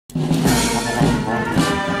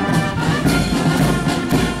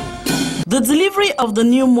The delivery of the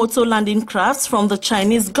new motor landing crafts from the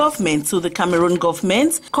Chinese government to the Cameroon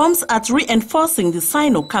government comes at reinforcing the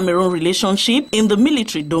Sino-Cameroon relationship in the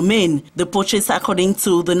military domain. The purchase, according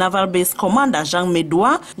to the Naval Base Commander Jean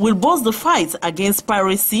Medua, will boost the fight against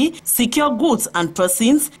piracy, secure goods and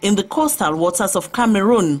persons in the coastal waters of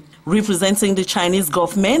Cameroon. Representing the Chinese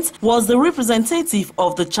government was the representative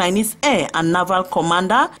of the Chinese Air and Naval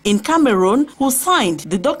Commander in Cameroon, who signed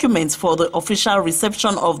the documents for the official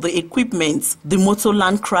reception of the equipment. The motor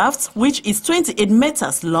land craft, which is 28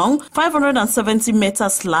 meters long, 570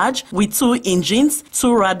 meters large, with 2 engines,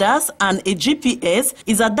 2 radars and a GPS,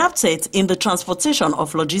 is adapted in the transportation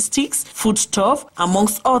of logistics, foodstuff,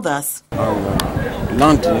 amongst others.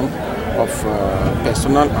 Landing of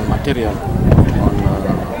personnel and material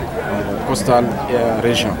coastal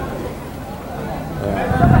region.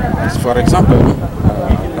 For example,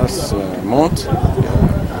 last month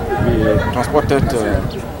we transported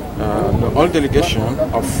the whole delegation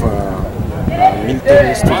of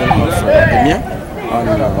military students of Benin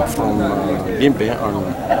and from Limbe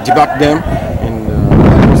and debarked them in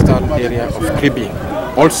the coastal area of Kribi.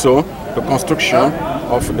 Also, the construction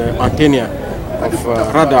of the antenna of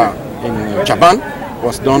radar in Japan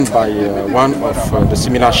was done by one of the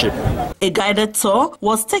similar ship. A guided tour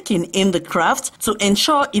was taken in the craft to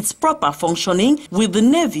ensure its proper functioning, with the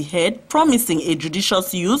Navy head promising a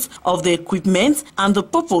judicious use of the equipment and the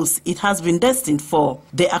purpose it has been destined for.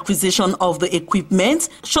 The acquisition of the equipment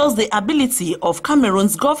shows the ability of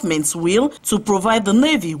Cameroon's government's will to provide the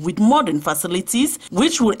Navy with modern facilities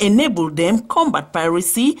which will enable them combat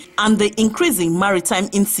piracy and the increasing maritime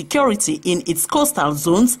insecurity in its coastal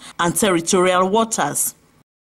zones and territorial waters.